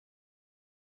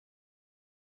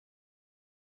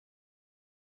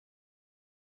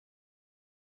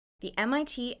The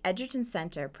MIT Edgerton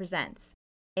Center presents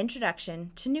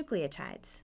Introduction to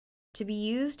Nucleotides, to be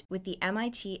used with the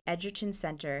MIT Edgerton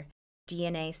Center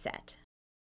DNA set.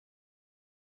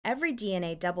 Every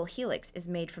DNA double helix is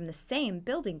made from the same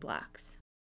building blocks.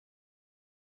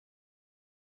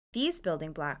 These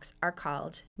building blocks are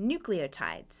called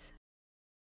nucleotides.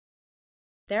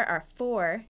 There are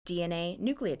 4 DNA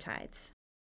nucleotides: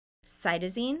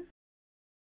 cytosine,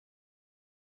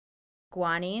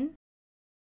 guanine,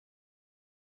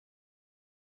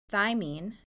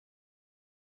 thymine,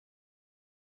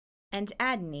 and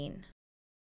adenine.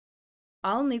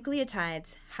 All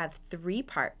nucleotides have 3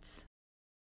 parts: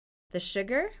 the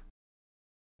sugar,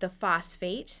 the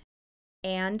phosphate,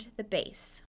 and the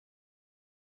base.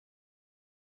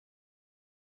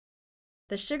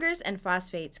 The sugars and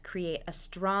phosphates create a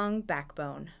strong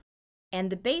backbone, and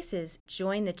the bases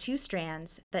join the 2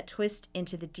 strands that twist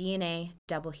into the DNA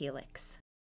double helix.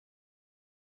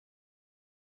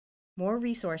 More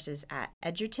resources at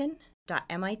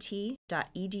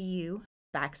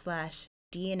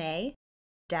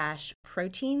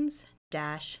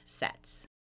edgerton.mit.edu/DNA-proteins-sets.